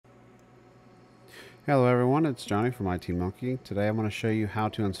Hello everyone, it's Johnny from IT Monkee. Today I'm going to show you how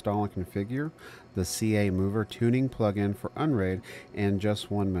to install and configure the CA Mover tuning plugin for Unraid in just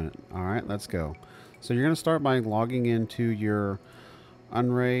 1 minute. Alright, let's go. So you're going to start by logging into your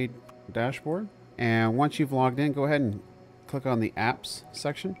Unraid dashboard, and once you've logged in, go ahead and click on the apps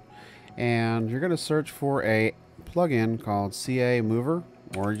section, and you're going to search for a plugin called CA Mover,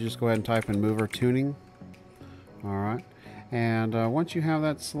 or you just go ahead and type in Mover Tuning. Alright, and once you have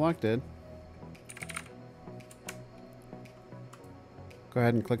that selected, go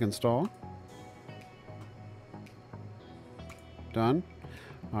ahead and click install. Done.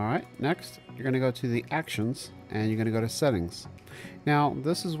 Alright, next you're going to go to the actions and you're going to go to settings. Now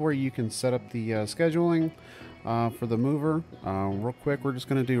this is where you can set up the scheduling for the mover. Real quick, we're just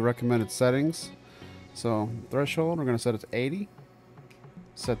going to do recommended settings. So threshold, we're going to set it to 80.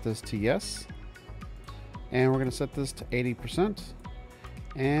 Set this to yes. And we're going to set this to 80%.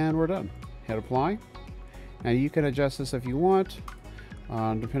 And we're done. Hit apply. Now you can adjust this if you want,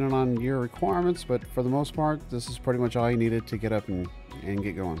 depending on your requirements, but for the most part, this is pretty much all you needed to get up and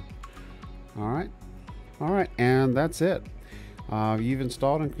get going. Alright, and that's it. You've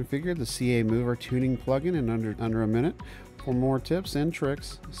installed and configured the CA Mover tuning plugin in under a minute. For more tips and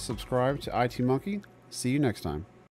tricks, subscribe to IT Monkee. See you next time.